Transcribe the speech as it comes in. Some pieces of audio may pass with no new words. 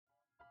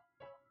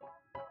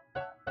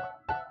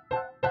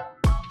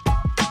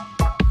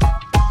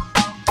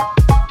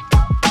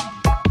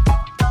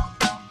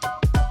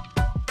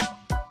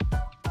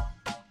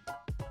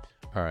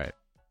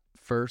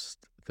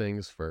first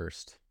things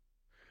first.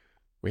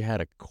 We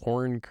had a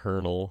corn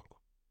kernel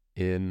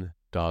in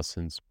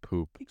Dawson's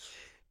poop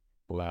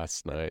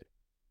last night.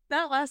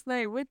 Not last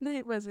night. What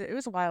night was it? It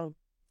was a while.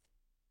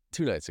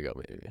 2 nights ago,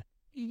 maybe.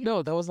 Yeah.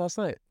 No, that was last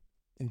night.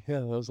 Yeah,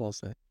 that was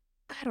last night.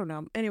 I don't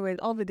know. Anyway,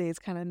 all the days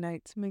kind of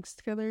nights mixed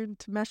together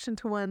to mesh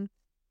into one.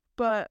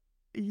 But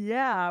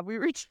yeah, we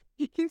were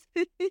changing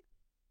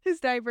his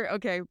diaper.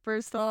 Okay,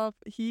 first off,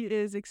 he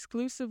is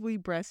exclusively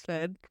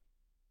breastfed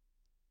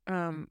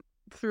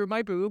through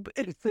my boob.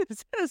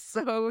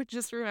 So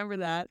just remember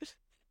that.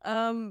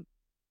 Um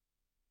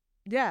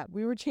yeah,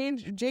 we were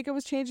changed Jacob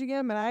was changing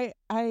him, and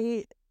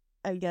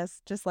I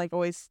guess just like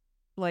always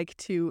like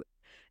to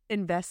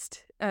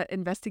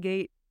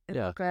investigate and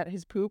Yeah. look at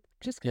his poop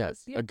just Yeah,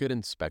 because a good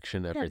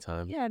inspection every yeah,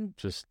 time. yeah, and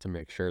Just to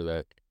make sure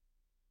that,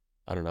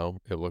 I don't know,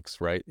 it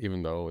looks right,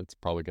 even though it's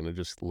probably going to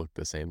just look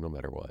the same no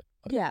matter what.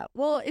 yeah.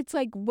 Well, it's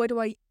like what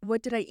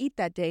did I eat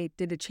that day?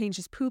 Did it change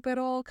his poop at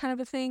all, kind of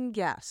a thing?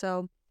 Yeah.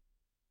 So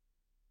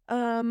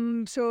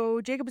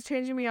Jacob was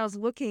changing me. I was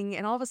looking,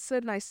 and all of a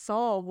sudden I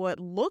saw what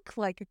looked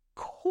like a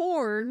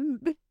corn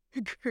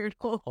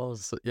kernel. Oh,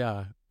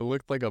 yeah, it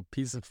looked like a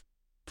piece of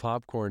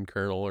popcorn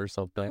kernel or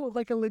something. Oh,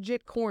 like a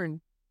legit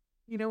corn.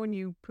 You know when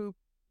you poop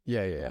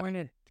Yeah. corn,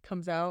 it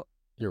comes out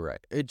You're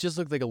right. It just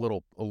looked like a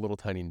little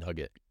tiny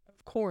nugget.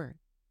 of corn.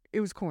 It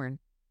was corn.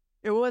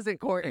 It wasn't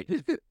corn.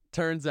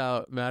 Turns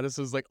out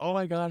Madison's like, oh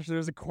my gosh,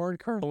 there's a corn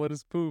kernel in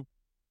his poop.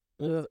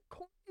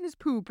 Corn in his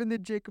poop, and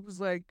then Jacob was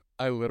like,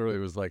 I literally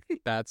was like,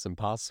 that's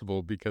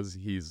impossible because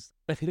he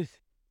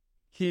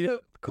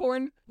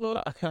corn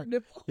nipple.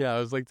 yeah, I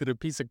was like, did a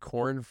piece of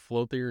corn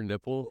float through your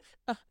nipple?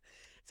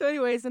 So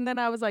anyways, and then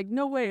I was like,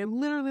 no way, it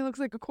literally looks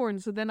like a corn.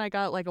 So then I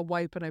got like a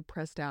wipe and I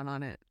pressed down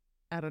on it.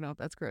 I don't know if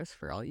that's gross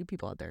for all you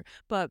people out there,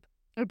 but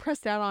I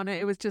pressed down on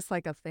it. It was just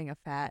like a thing of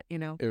fat, you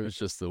know? It was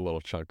just a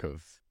little chunk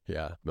of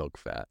milk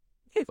fat.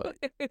 But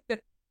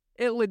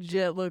It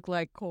legit looked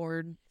like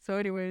corn. So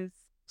anyways,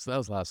 so that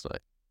was last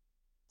night.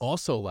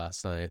 Also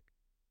last night,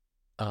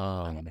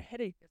 I had a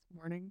headache this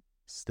morning.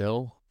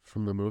 still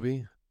from the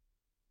movie,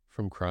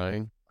 from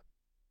crying.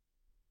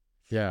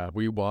 Yeah,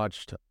 we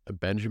watched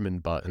Benjamin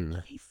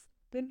Button,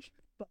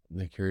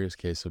 The Curious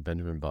Case of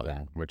Benjamin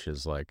Button, which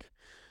is like,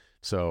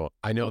 so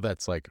I know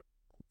that's like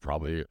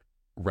probably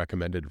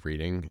recommended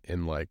reading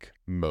in like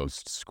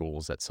most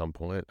schools at some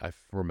point. I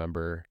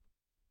remember,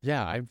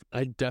 yeah,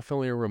 I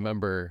definitely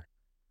remember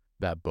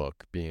that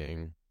book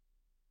being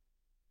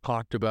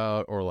talked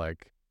about, or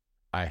like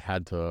I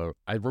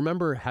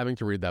remember having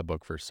to read that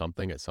book for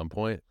something at some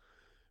point,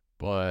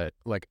 but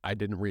like I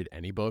didn't read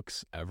any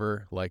books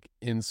ever like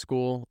in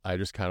school. I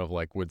just kind of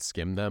like would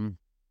skim them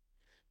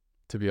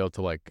to be able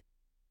to like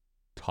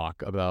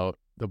talk about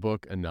the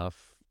book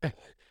enough.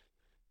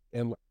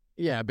 And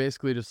yeah,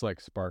 basically just like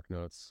spark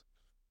notes.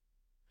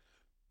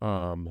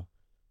 And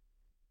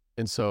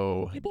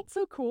so It's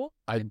so cool.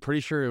 I'm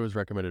pretty sure it was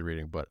recommended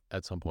reading, but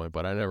at some point,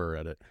 but I never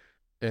read it.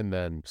 And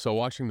then so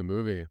watching the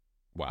movie,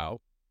 wow,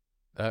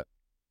 that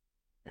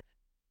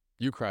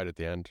you cried at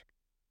the end.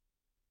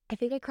 I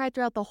think I cried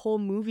throughout the whole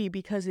movie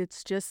because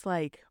it's just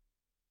like,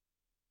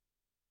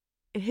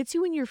 it hits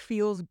you in your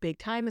feels big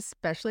time,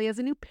 especially as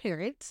a new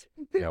parent.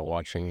 Yeah,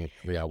 watching it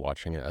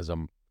as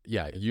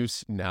we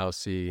now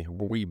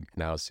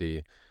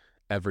see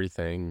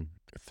everything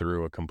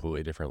through a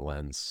completely different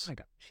lens. Oh my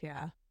gosh,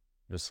 yeah.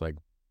 Just like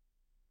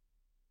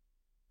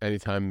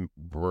anytime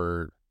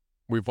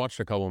we've watched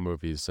a couple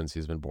movies since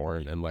he's been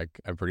born, and like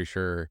I'm pretty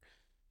sure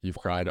you've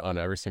cried on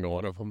every single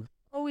one of them.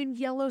 Oh, in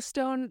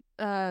Yellowstone,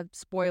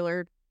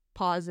 spoiler,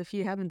 pause if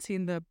you haven't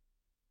seen the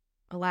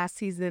last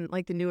season,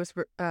 like the newest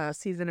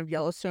season of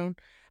Yellowstone.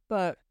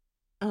 But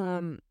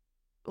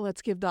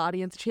let's give the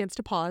audience a chance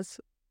to pause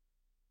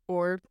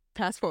or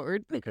fast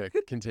forward. Okay,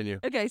 continue.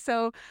 Okay,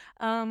 so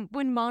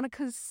when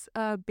Monica's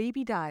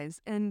baby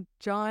dies, and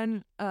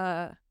John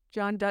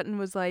Dutton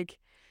was like,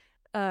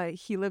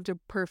 he lived a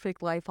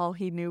perfect life. All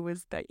he knew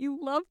was that you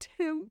loved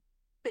him.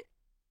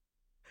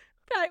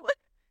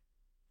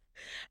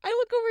 I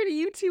look over to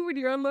you two when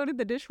you're unloading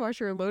the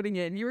dishwasher and loading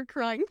it, and you were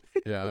crying.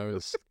 Yeah,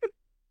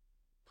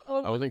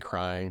 I wasn't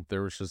crying.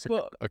 There was just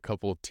a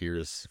couple of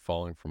tears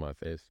falling from my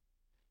face.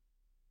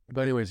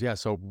 But anyways, yeah.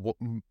 So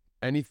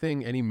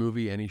any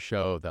movie, any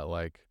show that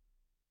like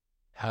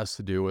has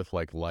to do with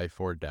like life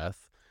or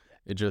death,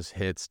 it just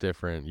hits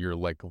different. You're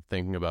like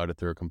thinking about it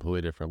through a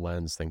completely different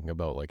lens, thinking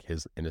about like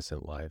his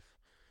innocent life.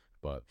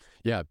 But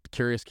yeah,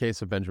 Curious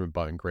Case of Benjamin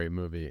Button, great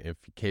movie.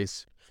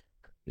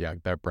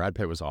 That Brad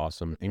Pitt was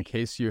awesome. In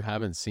case you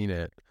haven't seen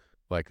it,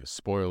 like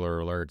spoiler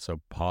alert,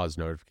 so pause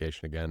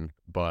notification again,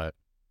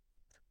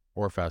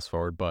 or fast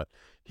forward. But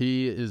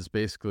he is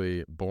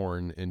basically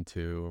born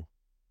into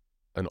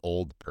an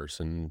old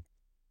person.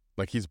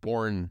 Like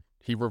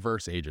he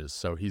reverse ages.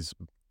 So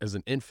as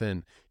an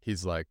infant,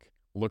 he's like,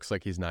 looks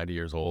like he's 90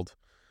 years old.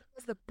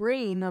 It's the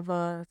brain of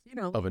a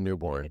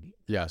Newborn.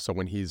 Yeah. So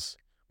when he's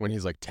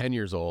like 10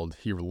 years old,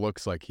 he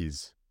looks like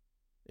he's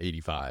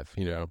 85,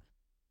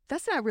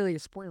 That's not really a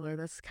spoiler.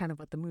 That's kind of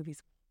what the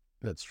movie's.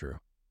 That's true.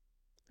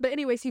 But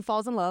anyways, he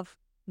falls in love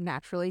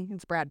naturally.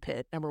 It's Brad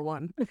Pitt, number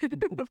one.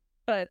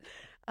 But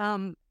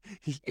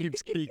he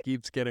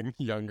keeps getting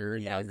younger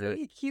and younger.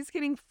 So he's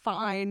getting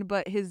fine,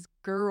 but his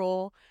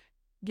girl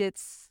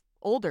gets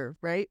older,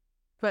 right?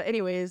 But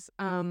anyways,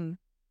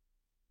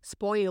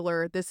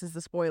 spoiler, this is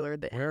the spoiler.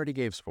 We already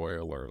gave spoiler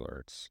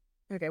alerts.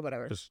 Okay,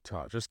 whatever.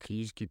 Just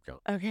keep going.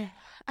 Okay.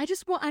 I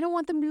don't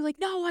want them to be like,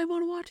 no, I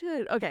want to watch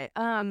it. Okay.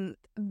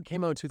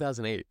 Came out in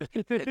 2008.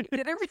 Did it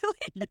really?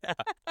 Yeah.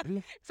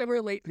 So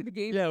we're late to the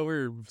game? Yeah,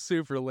 we're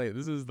super late.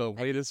 This is the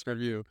latest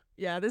review.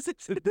 Yeah, this is...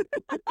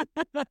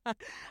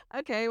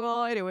 Okay,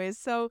 well, anyways,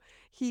 so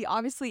he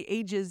obviously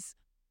ages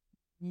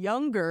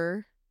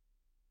younger.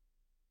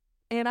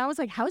 And I was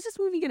like, how is this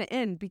movie going to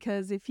end?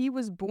 Because if he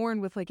was born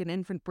with like an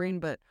infant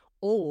brain but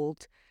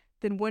old,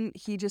 then wouldn't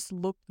he just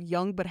look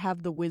young but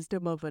have the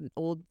wisdom of an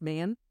old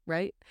man,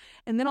 right?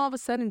 And then all of a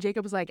sudden,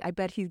 Jacob was like, I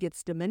bet he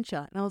gets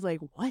dementia. And I was like,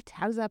 what?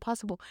 How is that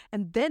possible?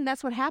 And then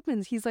that's what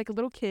happens. He's like a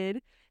little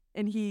kid,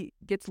 and he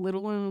gets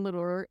littler and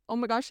littler. Oh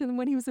my gosh, and then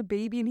when he was a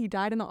baby and he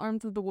died in the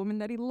arms of the woman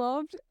that he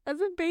loved as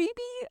a baby.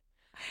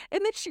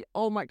 And then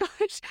oh my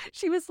gosh,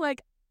 she was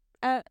like,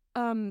 at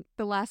the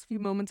last few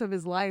moments of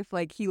his life,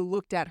 like he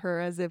looked at her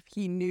as if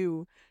he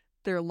knew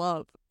their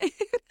love.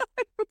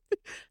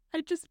 I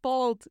just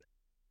bawled.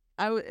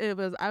 I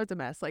was a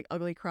mess, like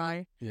ugly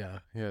cry. Yeah,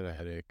 he had a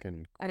headache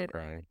and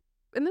crying.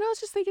 And then I was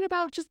just thinking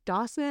about just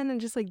Dawson and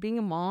just like being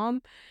a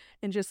mom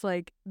and just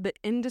like the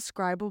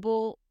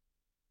indescribable,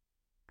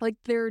 like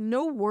there are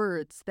no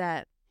words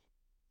that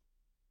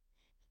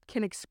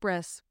can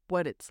express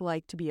what it's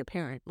like to be a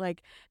parent.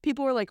 Like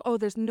people were like, oh,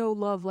 there's no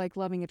love like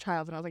loving a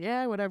child. And I was like,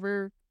 yeah,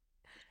 whatever.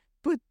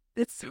 But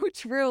it's so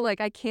true.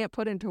 Like I can't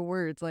put into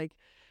words. Like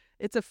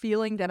it's a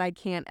feeling that I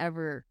can't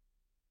ever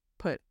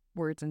put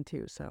words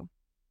into. So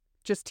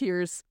just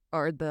tears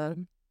are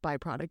the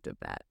byproduct of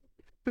that.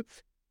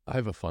 I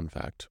have a fun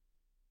fact.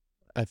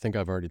 I think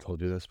I've already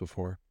told you this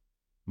before.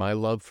 My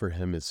love for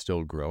him is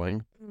still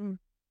growing.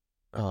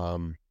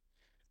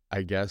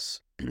 I guess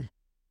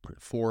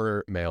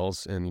for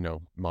males and,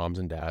 moms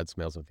and dads,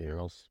 males and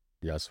females.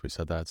 Yes, we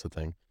said that's a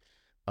thing.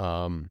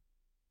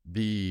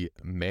 The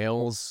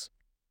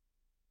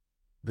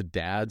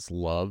dad's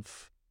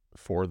love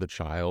for the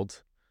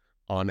child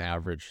on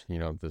average,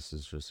 this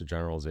is just a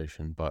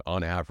generalization, but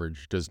on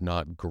average does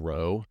not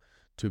grow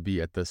to be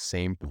at the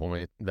same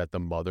point that the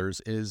mother's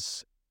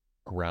is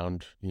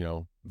around,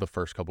 the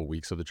first couple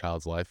weeks of the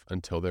child's life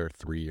until they're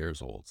 3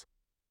 years old.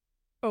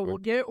 Oh, well,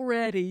 get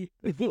ready.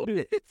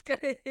 It's going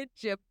to hit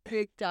you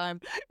big time.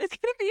 It's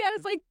going to be at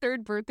his,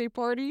 third birthday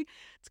party.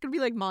 It's going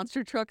to be,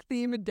 monster truck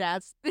theme, and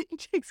Dad's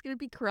Jake's going to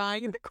be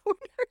crying in the corner.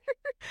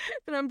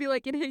 And I'm going to be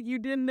like, it hit you,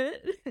 didn't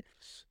it?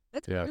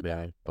 That's weird.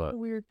 Yeah, but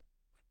weird.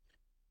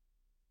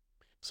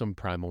 Some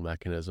primal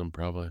mechanism,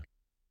 probably.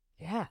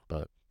 Yeah.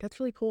 But that's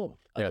really cool.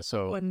 Yeah,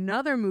 so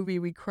another movie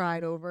we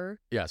cried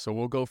over. Yeah, so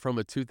we'll go from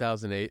a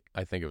 2008,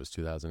 I think it was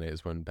 2008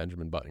 is when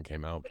Benjamin Button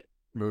came out,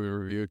 movie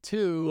review,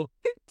 to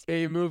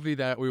a movie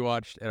that we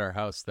watched at our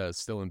house that's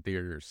still in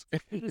theaters.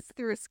 It's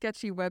through a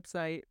sketchy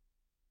website.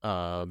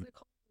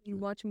 You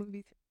watch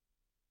movies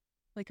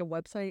like a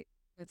website?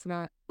 It's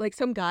not like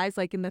some guys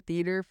in the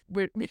theater.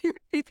 I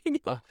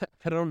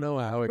don't know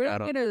how it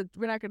got on.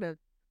 We're not gonna.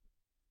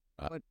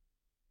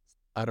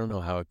 I don't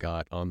know how it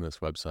got on this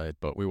website,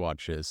 but we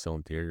watched it. It's still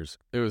in theaters.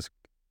 It was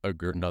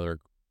another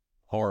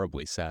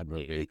horribly sad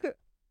movie.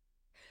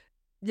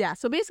 Yeah,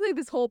 so basically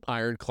this whole...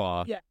 Iron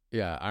Claw.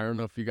 Yeah. I don't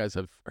know if you guys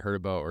have heard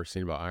about or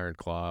seen about Iron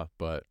Claw,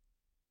 but...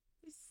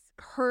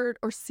 Heard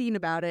or seen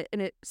about it,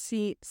 and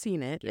seen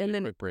it. Give me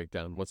a quick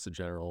breakdown. What's the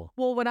general...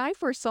 Well, when I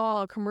first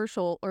saw a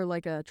commercial or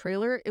a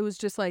trailer, it was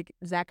just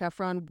Zac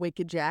Efron,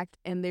 wicked jacked,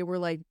 and they were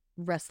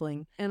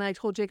wrestling. And I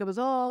told Jacob, it's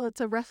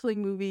a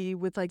wrestling movie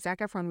with Zac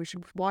Efron. We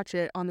should watch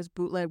it on this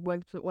bootleg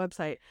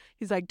website.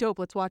 He's like, dope,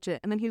 let's watch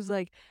it. And then he was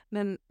like,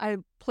 then I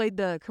played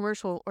the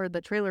commercial or the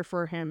trailer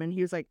for him, and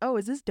he was like, oh,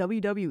 is this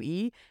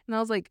WWE? And I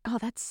was like, oh,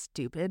 that's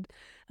stupid.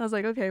 I was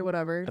like, okay,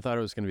 whatever. I thought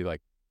it was going to be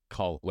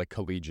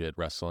collegiate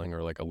wrestling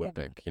or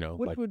Olympic,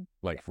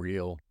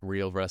 real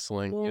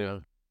wrestling,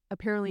 well,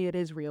 Apparently it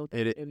is real.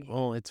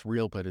 It's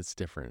real, but it's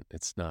different.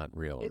 It's not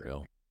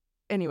real.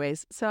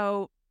 Anyways,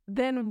 so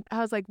then I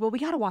was like, well, we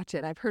got to watch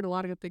it. I've heard a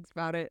lot of good things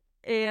about it.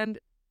 And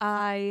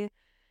I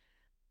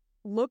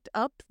looked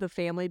up the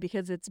family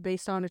because it's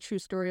based on a true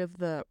story of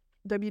the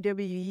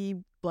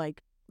WWE,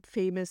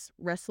 famous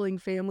wrestling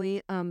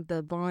family,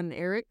 the Von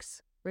Erichs,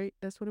 right?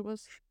 That's what it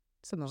was?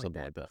 Something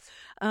like that.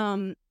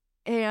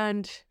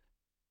 And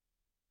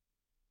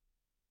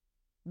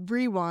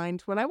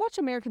rewind, when I watch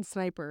American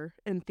Sniper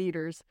in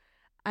theaters,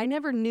 I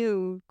never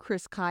knew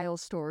Chris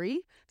Kyle's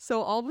story.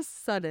 So all of a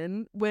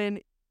sudden,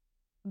 when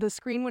the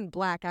screen went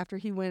black after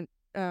he went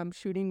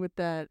shooting with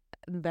that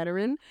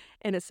veteran,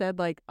 and it said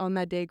on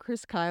that day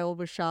Chris Kyle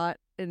was shot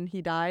and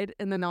he died,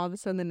 and then all of a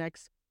sudden the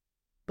next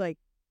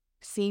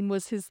scene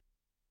was his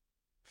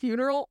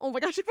funeral. Oh my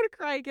gosh, I'm gonna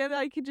cry again.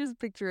 I can just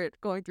picture it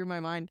going through my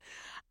mind.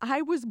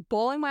 I was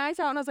bawling my eyes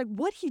out, and I was like,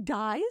 what, he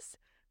dies?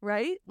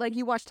 right? Like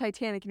you watch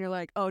Titanic and you're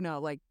like, oh no,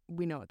 like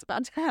we know it's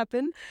about to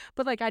happen.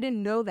 But like I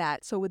didn't know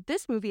that. So with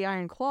this movie,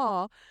 Iron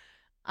Claw,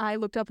 I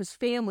looked up his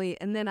family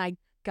and then I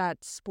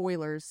got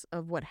spoilers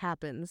of what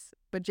happens.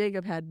 But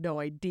Jacob had no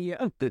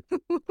idea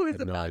what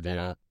was about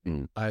to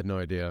happen. I had no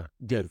idea.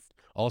 Good.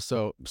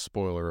 Also,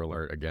 spoiler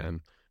alert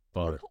again,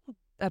 but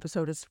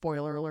Episode is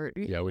spoiler alert.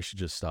 yeah, we should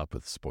just stop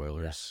with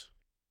spoilers.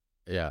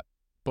 Yeah.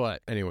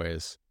 But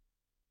anyways,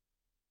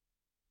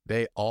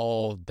 they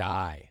all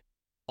die.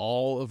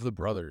 All of the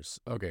brothers.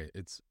 Okay,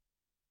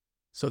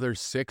 so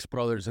there's 6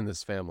 brothers in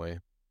this family.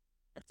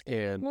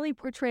 And only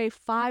portray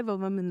 5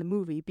 of them in the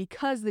movie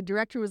because the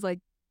director was like,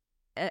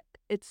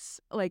 it's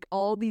like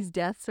all these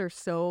deaths are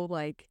so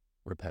like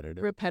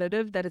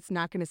repetitive that it's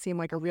not going to seem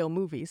like a real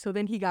movie. So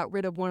then he got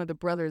rid of one of the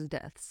brothers'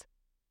 deaths.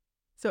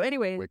 So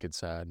anyway, wicked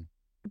sad.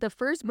 The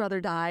first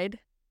brother died.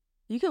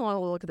 You can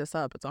all look this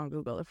up. It's on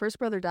Google. The first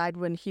brother died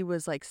when he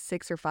was like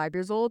 6 or 5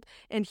 years old,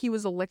 and he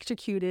was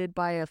electrocuted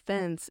by a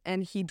fence,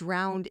 and he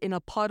drowned in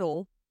a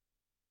puddle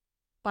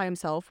by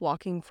himself,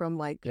 walking from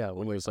like... Yeah,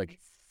 when he was like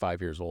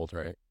 5 years old,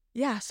 right?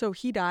 Yeah, so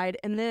he died.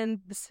 And then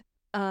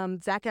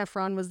Zac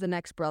Efron was the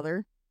next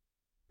brother,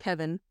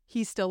 Kevin.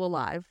 He's still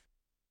alive.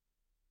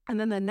 And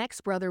then the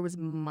next brother was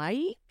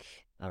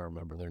Mike. I don't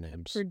remember their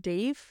names. Or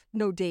Dave?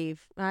 No,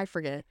 Dave. I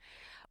forget.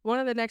 One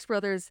of the next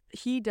brothers,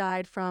 he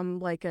died from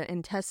like an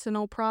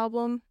intestinal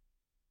problem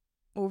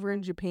over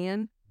in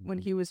Japan when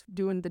he was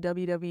doing the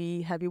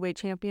WWE Heavyweight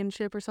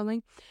Championship or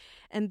something.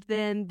 And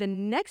then the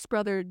next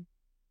brother...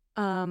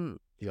 the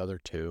other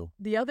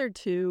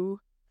two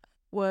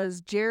was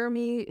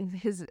Jeremy.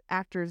 His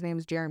actor's name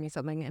is Jeremy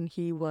something, and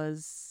he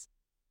was...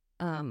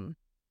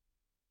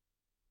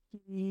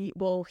 he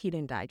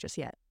didn't die just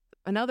yet.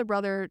 Another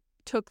brother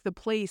took the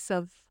place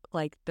of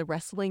like the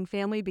wrestling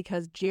family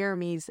because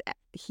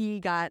he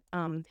got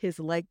his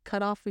leg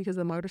cut off because of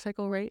the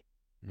motorcycle, right?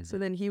 Mm-hmm. So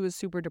then he was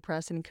super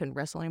depressed and couldn't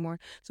wrestle anymore.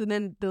 So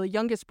then the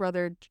youngest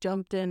brother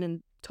jumped in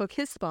and took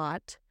his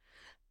spot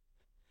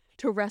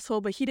to wrestle,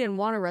 but he didn't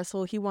want to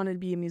wrestle. He wanted to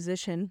be a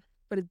musician,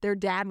 but their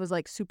dad was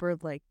like super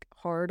like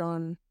hard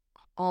on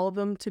all of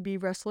them to be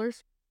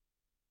wrestlers.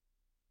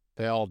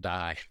 They all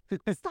die.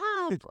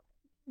 Stop.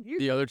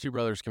 The other 2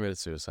 brothers committed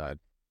suicide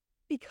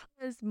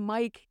because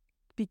Mike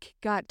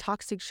got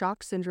toxic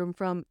shock syndrome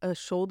from a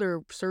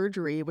shoulder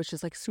surgery, which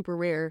is like super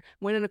rare,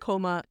 went in a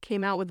coma,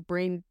 came out with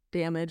brain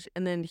damage,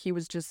 and then he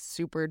was just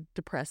super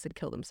depressed and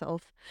killed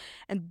himself.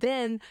 And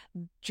then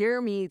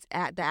the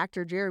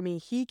actor Jeremy,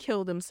 he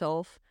killed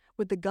himself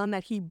with the gun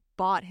that he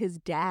bought his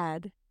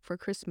dad for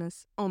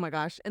Christmas. Oh my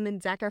gosh. And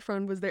then Zac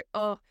Efron was there.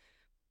 Oh,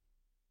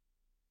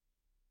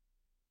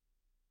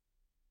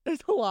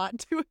 there's a lot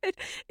to it.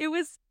 It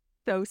was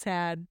so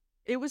sad.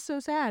 It was so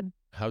sad.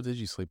 How did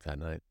you sleep that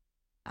night?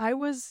 I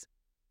was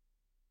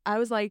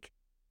like,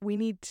 we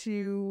need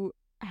to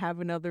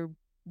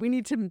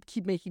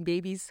keep making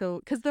babies. So,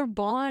 because the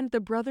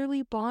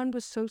brotherly bond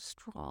was so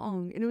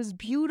strong and it was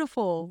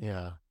beautiful.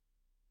 Yeah.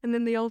 And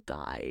then they all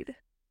died.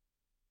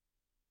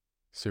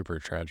 Super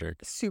tragic.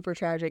 Super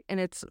tragic. And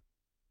it's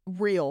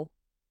real.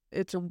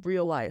 It's a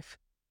real life.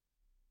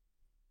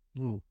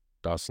 Ooh.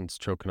 Dawson's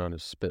choking on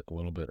his spit a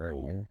little bit right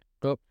here.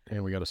 Oh,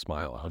 and we got a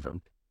smile out of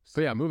him. So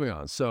yeah, moving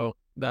on. So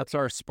that's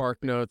our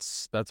spark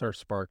notes.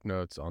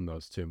 On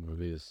those 2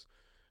 movies.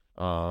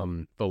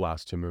 The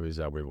last 2 movies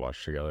that we've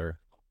watched together.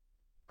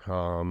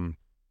 Do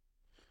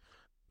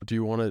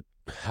you want to?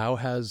 How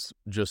has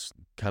just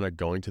kind of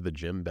going to the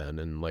gym been,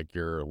 and like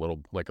a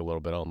little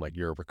bit on like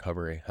your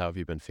recovery? How have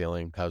you been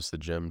feeling? How's the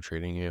gym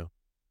treating you?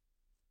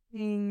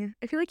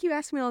 I feel like you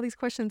ask me all these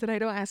questions and I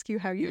don't ask you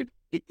how you're.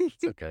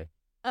 It's okay.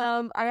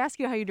 I ask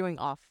you how you're doing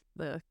off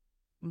the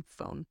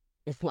phone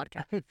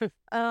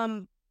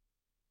podcast.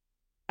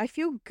 I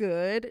feel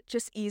good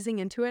just easing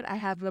into it. I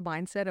have the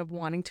mindset of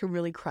wanting to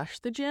really crush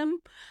the gym,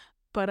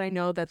 but I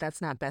know that that's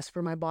not best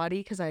for my body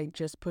because I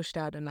just pushed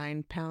out a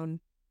 9-pound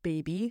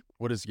baby.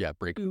 What is,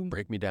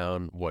 break me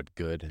down what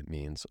good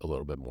means a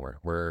little bit more.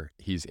 Where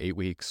he's 8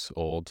 weeks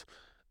old.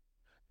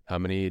 How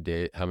many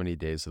days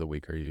of the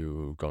week are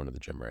you going to the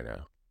gym right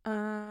now?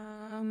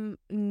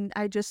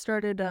 I just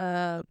started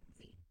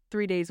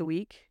 3 days a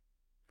week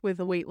with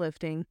the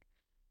weightlifting,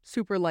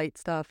 super light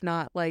stuff,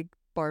 not like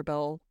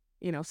barbell,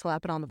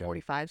 slap it on the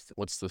 45s.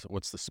 What's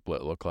the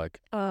split look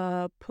like?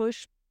 Pull,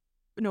 push,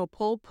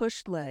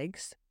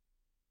 legs.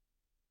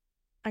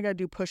 I gotta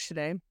do push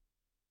today.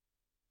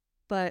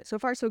 But so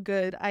far so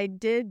good. I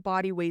did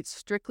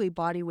strictly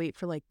body weight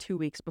for like 2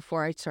 weeks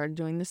before I started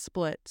doing the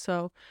split.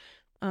 So,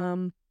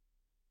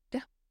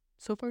 yeah,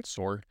 so far.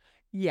 Sore?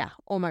 Yeah.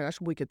 Oh my gosh,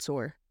 wicked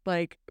sore.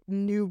 Like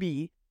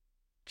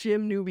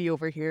gym newbie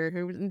over here.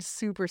 It was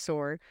super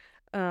sore.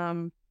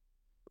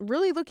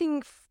 Really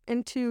looking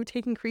into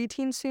taking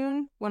creatine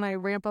soon when I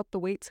ramp up the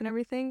weights and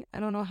everything.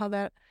 I don't know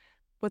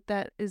what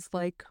that is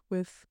like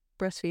with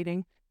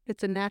breastfeeding.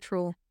 It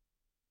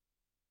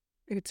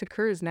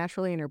occurs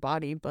naturally in your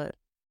body, but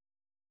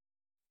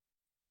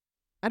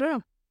I don't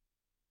know.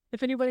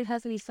 If anybody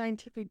has any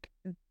scientific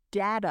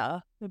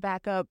data to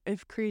back up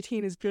if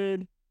creatine is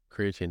good.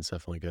 Creatine's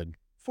definitely good.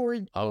 For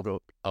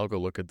I'll go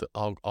look at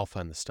I'll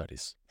find the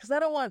studies. Because I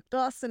don't want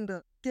Dawson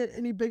to get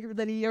any bigger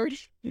than he already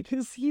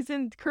is. He's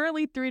in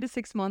currently 3 to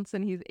 6 months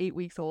and he's 8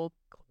 weeks old.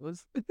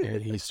 Close.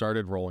 And he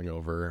started rolling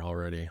over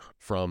already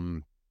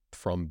from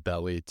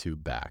belly to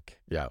back.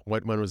 Yeah.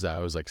 When was that?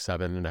 It was like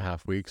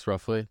 7.5 weeks,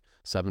 roughly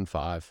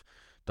 7.5.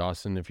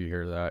 Dawson, if you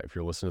hear that, if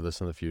you're listening to this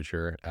in the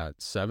future,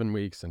 at 7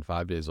 weeks and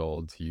 5 days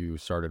old, you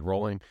started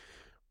rolling.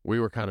 We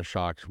were kind of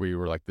shocked. We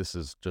were like, this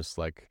is just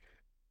like,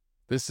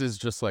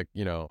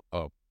 you know,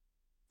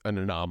 an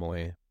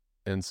anomaly.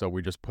 And so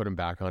we just put him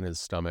back on his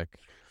stomach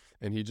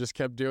and he just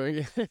kept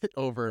doing it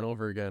over and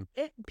over again.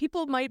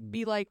 People might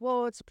be like,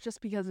 well, it's just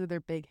because of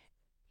their big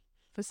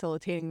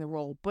facilitating the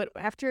roll. But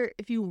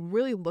if you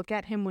really look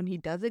at him when he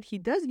does it, he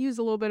does use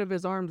a little bit of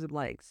his arms and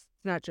legs.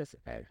 It's not just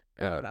a head.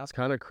 Yeah, that's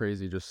kind of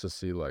crazy just to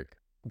see like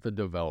the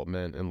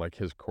development and like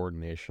his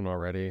coordination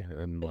already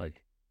and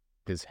like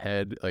his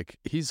head. Like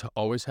he's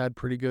always had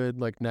pretty good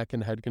like neck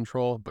and head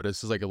control, but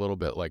this is like a little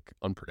bit like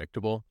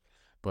unpredictable.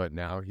 But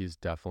now he's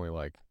definitely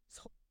like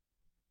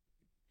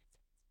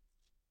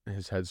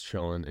his head's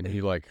chilling and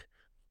he like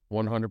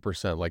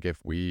 100% like if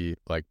we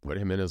like put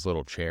him in his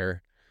little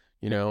chair,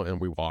 you know, and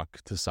we walk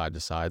to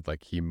side,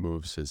 like he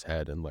moves his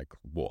head and like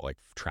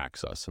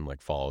tracks us and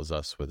like follows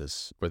us with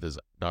his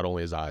not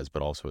only his eyes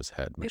but also his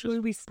head. Which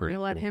when we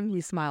smile at him, he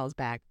smiles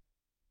back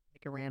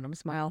like a random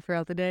smile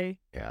throughout the day.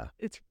 Yeah,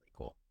 it's really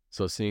cool.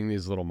 So seeing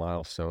these little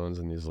milestones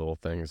and these little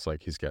things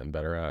like he's getting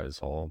better at it's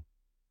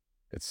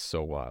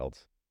so wild.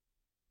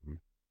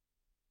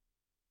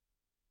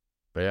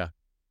 But yeah,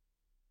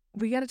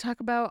 we got to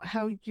talk about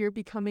how you're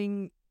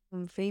becoming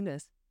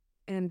famous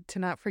and to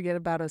not forget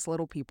about us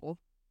little people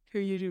who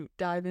you do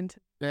dive into.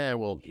 Yeah,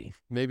 well,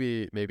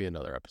 maybe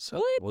another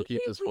episode. We'll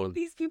keep this one.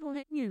 These people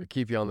hate you.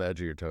 Keep you on the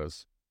edge of your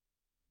toes.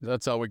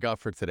 That's all we got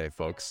for today,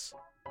 folks.